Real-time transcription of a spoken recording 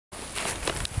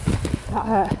That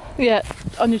hurt. Yeah,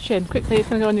 on your chin. Quickly, it's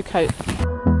going to go on your coat.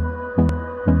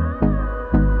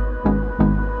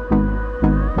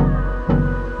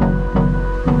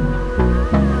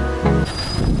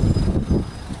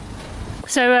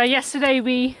 So yesterday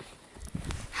we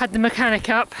had the mechanic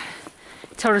up,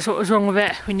 told us what was wrong with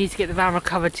it. We need to get the van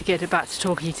recovered to get it back to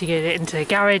Torquay, to get it into the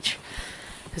garage.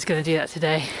 I was going to do that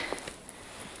today.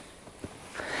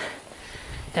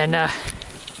 Then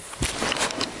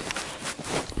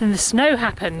the snow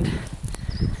happened.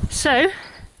 So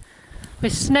we're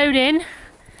snowed in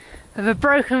with a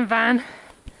broken van.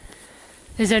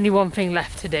 There's only one thing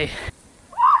left to do.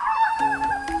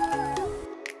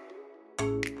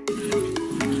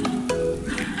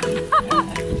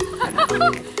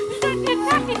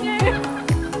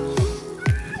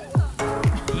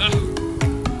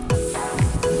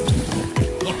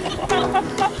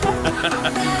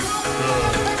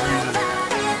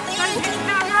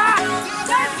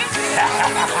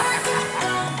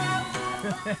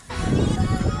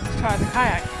 Let's try the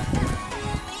kayak.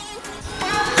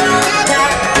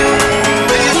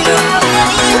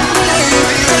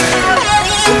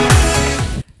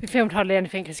 We filmed hardly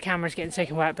anything because the camera's getting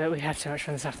soaking wet, but we had so much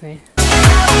fun this afternoon.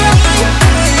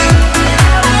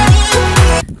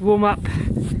 Warm up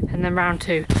and then round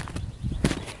two.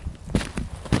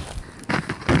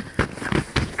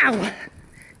 Ow!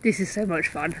 This is so much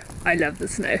fun. I love the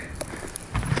snow.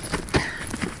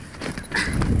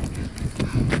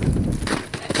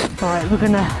 Alright, we're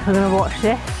gonna watch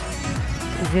this,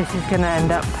 because this is gonna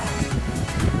end up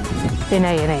in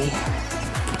A&E.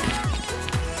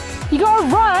 You gotta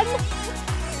run!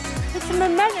 Put some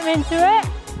momentum into it.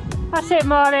 That's it,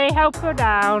 Molly, help her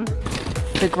down.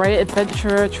 The great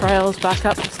adventurer trails back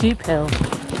up the steep hill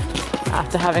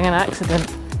after having an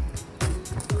accident.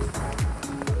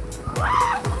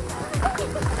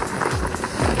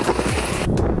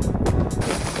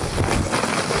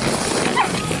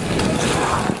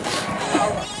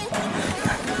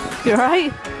 You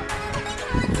alright?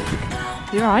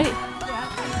 You alright? Yeah.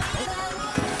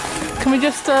 Can we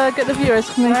just get the viewers?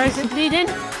 Where is it bleeding?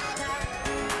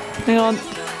 Hang on.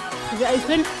 Is it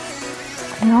open?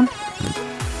 Hang on.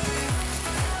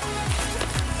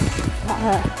 That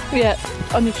hurt. Yeah,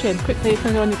 on your chin. Quickly, it's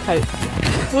going to go on your coat.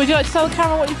 Would you like to tell the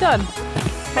camera what you've done?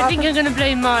 I think I'm going to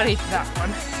blame Marley for that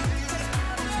one.